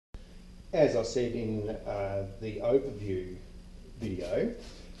as I said in the overview video,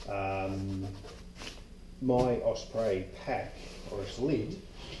 my Osprey pack, or its lid,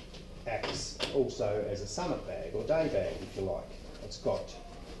 acts also as a summit bag or day bag, if you like. It's got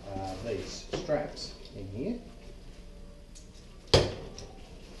these straps in here.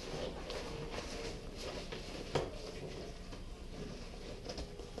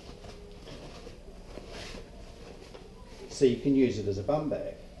 So you can use it as a bum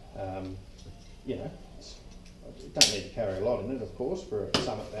bag. You know, you don't need to carry a lot in it, of course, for a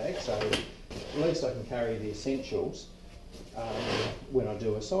summit bag, so at least I can carry the essentials when I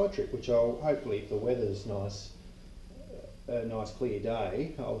do a side trip, which I'll hopefully, if the weather's nice, a nice clear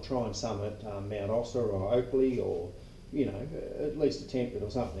day, I'll try and summit Mount Ossa or Oakley, or you know, at least attempt it or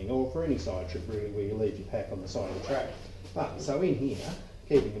something, or for any side trip really where you leave your pack on the side of the track. But so in here,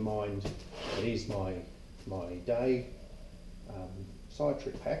 keeping in mind it is my day side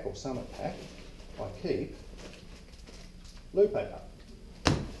trip pack or summit pack, I keep loo paper.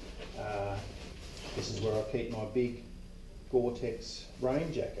 This is where I keep my big Gore-Tex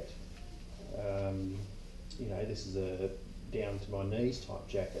rain jacket. You know, this is a down to my knees type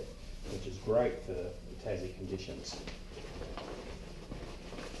jacket, which is great for Tassie conditions.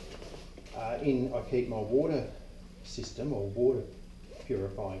 I keep my water system, or water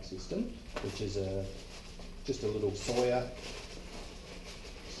purifying system, which is just a little soya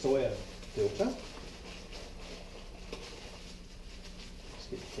filter. Let's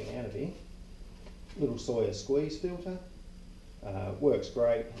get the thing out of here. Little soya squeeze filter. Works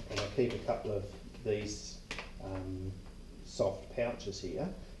great, and I keep a couple of these soft pouches here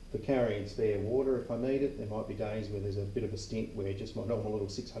for carrying spare water if I need it. There might be days where there's a bit of a stint where just my normal little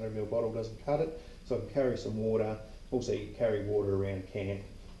 600ml bottle doesn't cut it, so I can carry some water. Also, you can carry water around camp,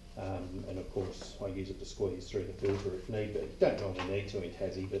 and of course I use it to squeeze through the filter if need be. You don't normally need to in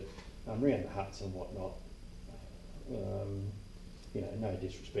Tassie, but around the huts and whatnot, you know, no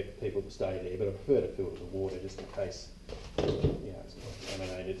disrespect to people that stay there, but I prefer to filter the water just in case, you know, it's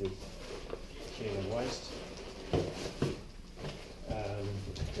contaminated with human waste.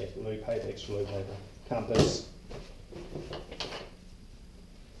 Yeah, loo paper, extra loo paper, compass.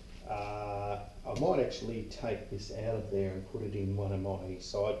 I might actually take this out of there and put it in one of my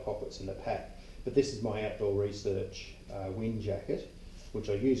side pockets in the pack, but this is my outdoor research wind jacket, which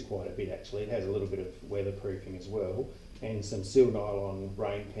I use quite a bit actually. It has a little bit of weatherproofing as well, and some seal nylon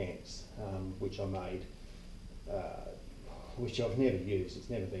rain pants, which I made, which I've never used. It's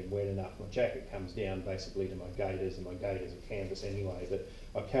never been wet enough. My jacket comes down basically to my gaiters, and my gaiters are canvas anyway, but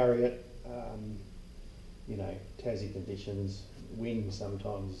I carry it. You know, Tassie conditions, wind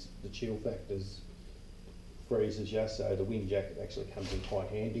sometimes, the chill factors freezes you, so the wind jacket actually comes in quite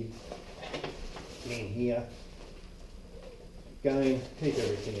handy. In here, again, keep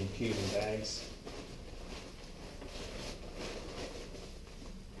everything in Cuban bags.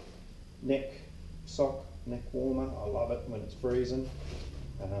 Neck sock, neck warmer, I love it when it's freezing.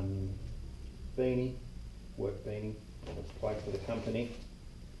 Beanie, work beanie, that's a plug for the company.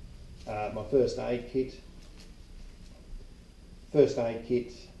 My first aid kit. First aid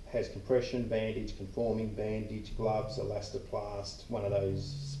kit has compression bandage, conforming bandage, gloves, elastoplast, one of those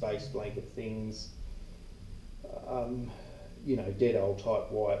space blanket things, you know, dead old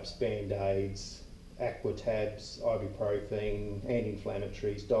type wipes, band-aids, aqua tabs, ibuprofen,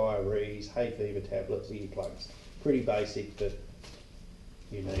 anti-inflammatories, diaries, hay fever tablets, earplugs. Pretty basic, but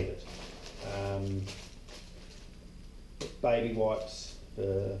you need it. Baby wipes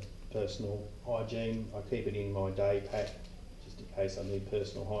for personal hygiene. I keep it in my day pack just in case I need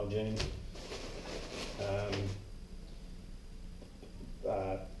personal hygiene.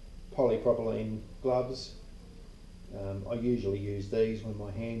 Polypropylene gloves. I usually use these when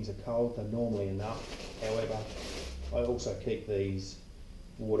my hands are cold. They're normally enough. However, I also keep these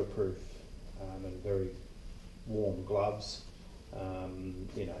waterproof and very warm gloves,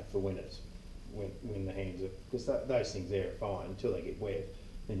 you know, for when the hands are, because those things there are fine until they get wet,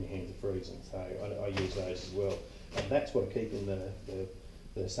 then your hands are freezing. So I use those as well. And that's what I keep in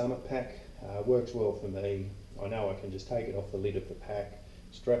the summit pack. Works well for me. I know I can just take it off the lid of the pack,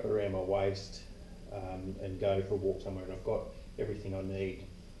 strap it around my waist, and go for a walk somewhere, and I've got everything I need,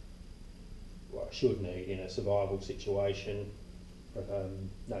 well, I should need in a survival situation.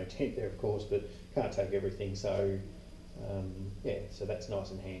 No tent there, of course, but can't take everything, so yeah, so that's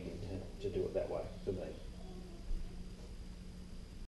nice and handy to do it that way for me.